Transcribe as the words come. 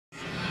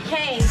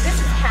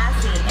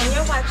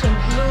watching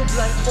Blue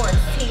Blood Sports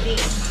TV.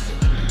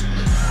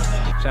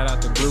 Shout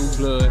out to Blue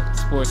Blood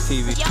Sports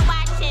TV. You're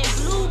watching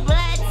Blue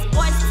Blood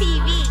Sports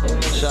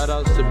TV. Shout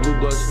outs to Blue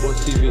Blood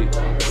Sports TV.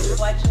 You're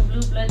watching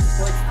Blue Blood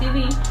Sports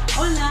TV.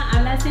 Hola,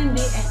 habla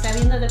Cindy, está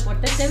viendo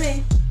Deportes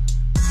TV.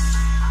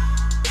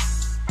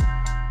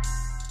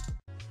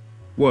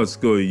 What's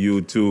good,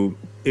 YouTube?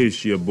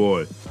 It's your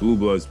boy, Blue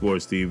Blood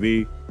Sports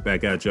TV,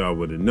 back at y'all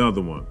with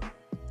another one.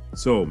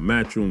 So,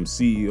 MATCHROOM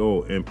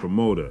CEO and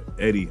promoter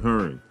Eddie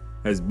Hearn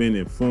has been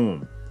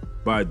informed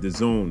by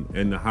Dazn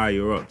and the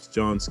higher-ups,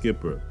 John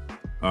Skipper,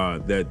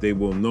 that they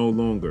will no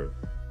longer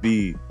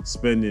be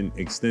spending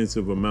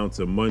extensive amounts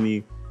of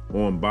money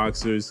on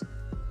boxers.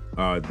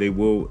 They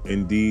will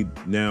indeed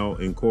now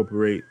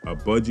incorporate a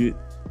budget.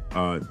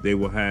 They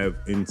will have,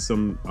 in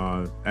some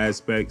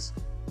aspects,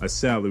 a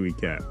salary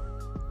cap.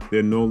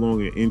 They're no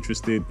longer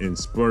interested in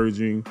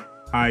splurging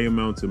high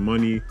amounts of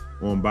money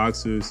on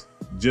boxers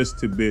just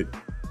to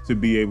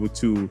be able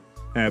to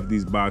have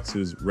these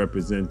boxers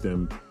represent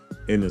them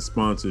in a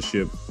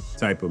sponsorship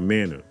type of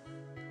manner.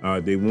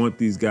 They want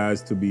these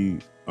guys to be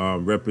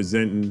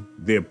representing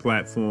their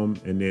platform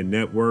and their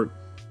network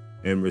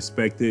and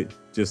respect it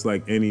just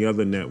like any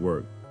other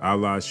network, a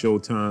la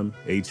Showtime,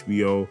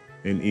 HBO,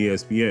 and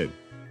ESPN.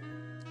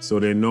 So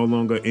they're no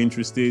longer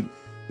interested.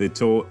 They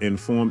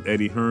informed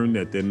Eddie Hearn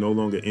that they're no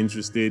longer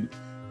interested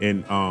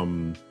in,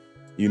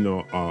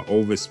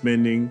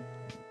 overspending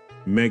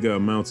mega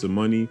amounts of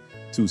money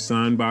to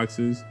sign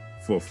boxers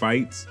for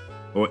fights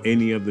or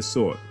any of the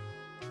sort.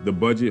 The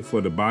budget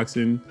for the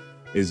boxing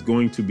is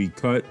going to be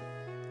cut,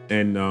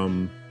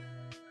 and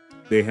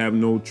they have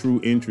no true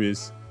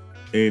interest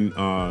in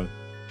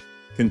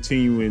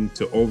continuing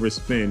to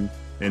overspend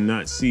and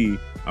not see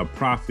a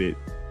profit,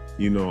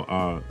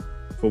 for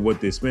what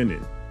they're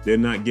spending. They're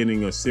not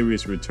getting a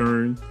serious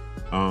return,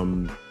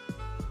 and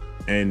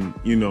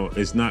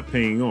it's not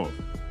paying off,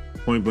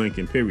 point blank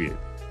and period.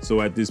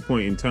 So at this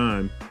point in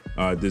time,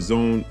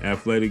 Dazn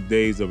athletic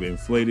days of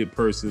inflated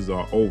purses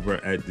are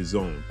over at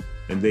Dazn,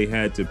 and they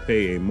had to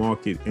pay a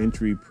market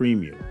entry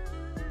premium.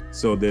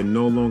 So they're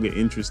no longer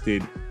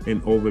interested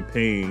in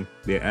overpaying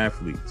their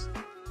athletes,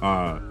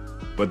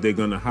 but they're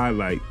gonna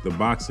highlight the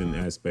boxing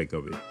aspect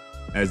of it,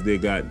 as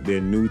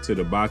they're new to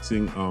the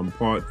boxing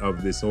part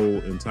of this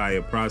whole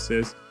entire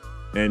process,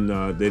 and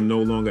they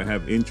no longer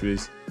have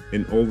interest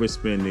in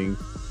overspending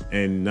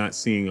and not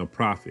seeing a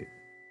profit.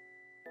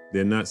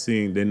 They're not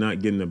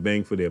getting a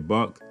bang for their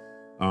buck,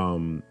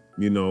 and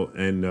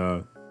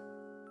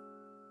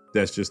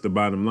that's just the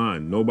bottom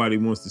line. Nobody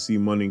wants to see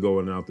money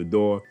going out the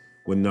door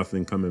with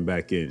nothing coming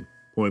back in,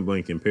 point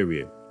blank and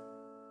period.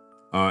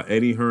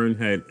 Eddie Hearn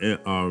had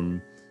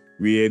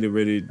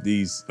reiterated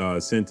these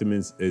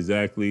sentiments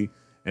exactly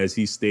as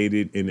he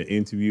stated in the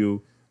interview.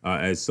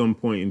 At some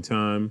point in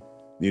time,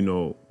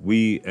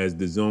 we as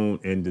Dazn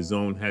and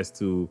Dazn has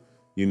to,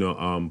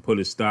 put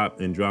a stop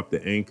and drop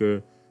the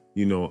anchor,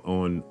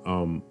 on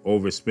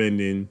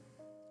overspending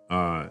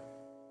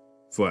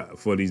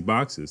for these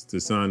boxers to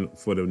sign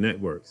for the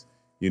networks.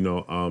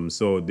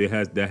 So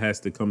that has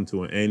to come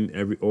to an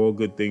end. All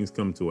good things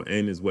come to an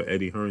end, is what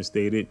Eddie Hearn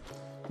stated.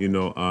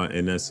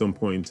 And at some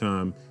point in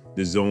time,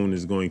 Dazn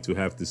is going to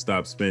have to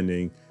stop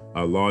spending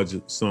large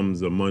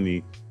sums of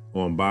money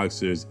on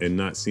boxers and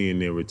not seeing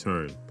their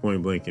return,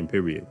 point blank and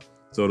period.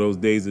 So those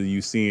days of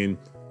you seeing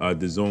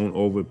Dazn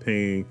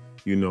overpaying,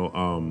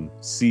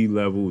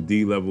 C-level,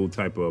 D-level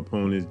type of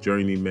opponents,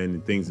 journeymen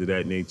and things of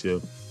that nature,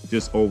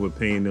 just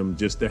overpaying them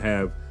just to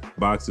have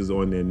boxers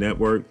on their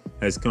network,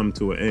 has come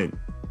to an end.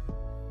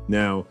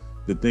 Now,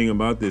 the thing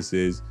about this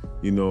is,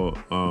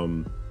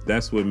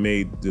 that's what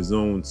made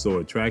Dazn so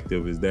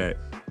attractive, is that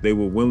they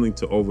were willing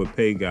to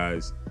overpay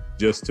guys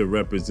just to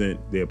represent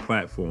their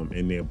platform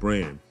and their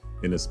brand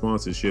in a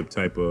sponsorship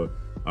type of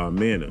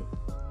manner.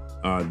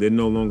 They're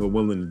no longer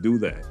willing to do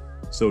that.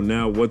 So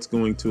now what's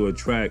going to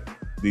attract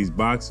these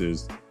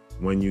boxers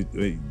when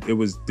it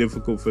was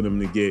difficult for them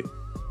to get,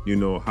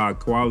 high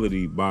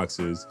quality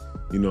boxers,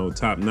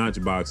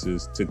 top-notch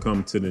boxers to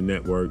come to the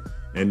network,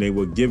 and they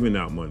were giving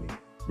out money,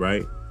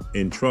 right?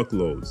 In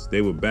truckloads.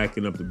 They were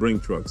backing up the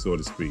brink truck, so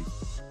to speak,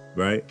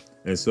 right?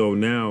 And so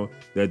now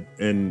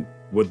and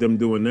with them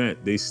doing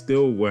that, they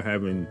still were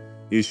having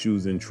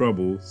issues and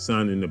trouble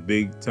signing the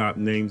big top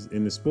names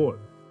in the sport.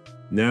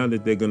 Now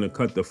that they're going to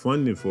cut the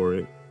funding for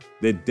it,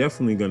 they're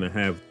definitely going to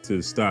have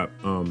to stop.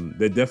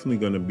 They're definitely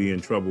going to be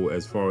in trouble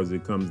as far as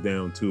it comes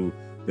down to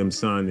them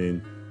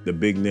signing the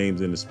big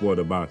names in the sport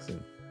of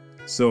boxing.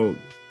 So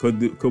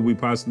could we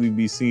possibly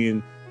be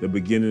seeing the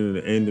beginning of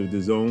the end of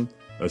Dazn?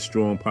 A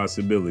strong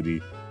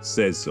possibility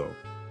says so.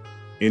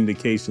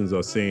 Indications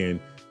are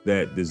saying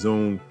that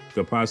Dazn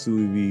could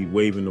possibly be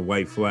waving the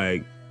white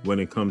flag when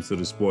it comes to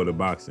the sport of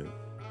boxing.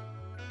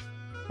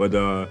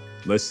 But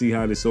let's see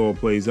how this all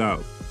plays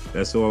out.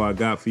 That's all I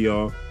got for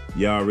y'all.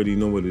 Y'all already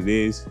know what it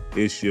is.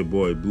 It's your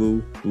boy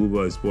Blue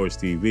Blood Sports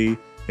TV.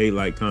 Hey,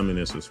 like, comment,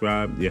 and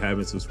subscribe. If you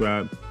haven't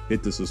subscribed,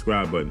 hit the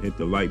subscribe button, hit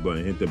the like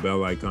button, hit the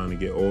bell icon to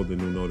get all the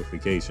new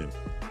notifications.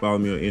 Follow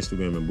me on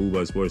Instagram at Blue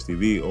Blood Sports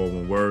TV, all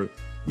one word.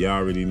 Y'all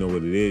already know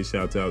what it is.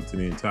 Shout out to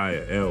the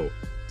entire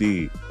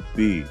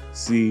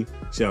LDBC.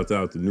 Shout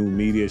out to New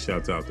Media.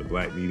 Shout out to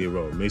Black Media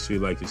Row. Make sure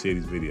you like and share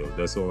these videos.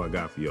 That's all I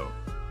got for y'all.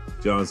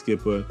 John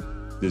Skipper,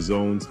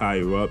 Dazn's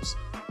higher-ups,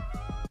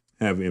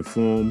 have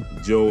informed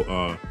Joe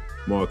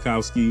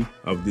Markowski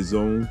of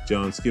Dazn,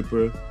 John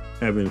Skipper,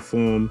 have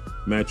informed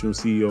MATCHROOM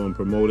CEO and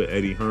promoter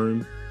Eddie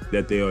Hearn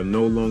that they are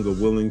no longer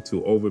willing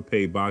to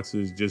overpay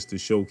boxers just to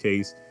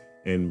showcase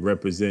and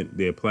represent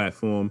their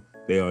platform.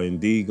 They are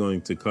indeed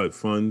going to cut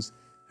funds,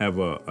 have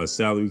a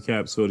salary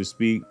cap, so to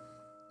speak.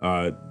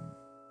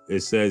 It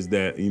says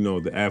that, you know,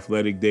 the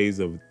athletic days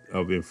of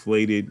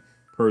inflated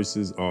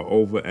purses are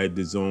over at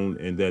Dazn,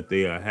 and that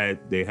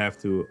they have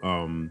to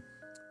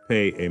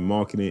pay a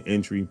marketing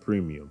entry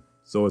premium.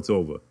 So it's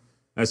over.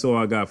 That's all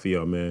I got for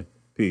y'all, man.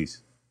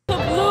 Peace. Blue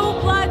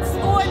Blood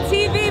Sport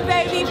TV,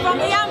 baby, from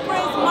the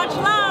Empress. Much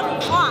love.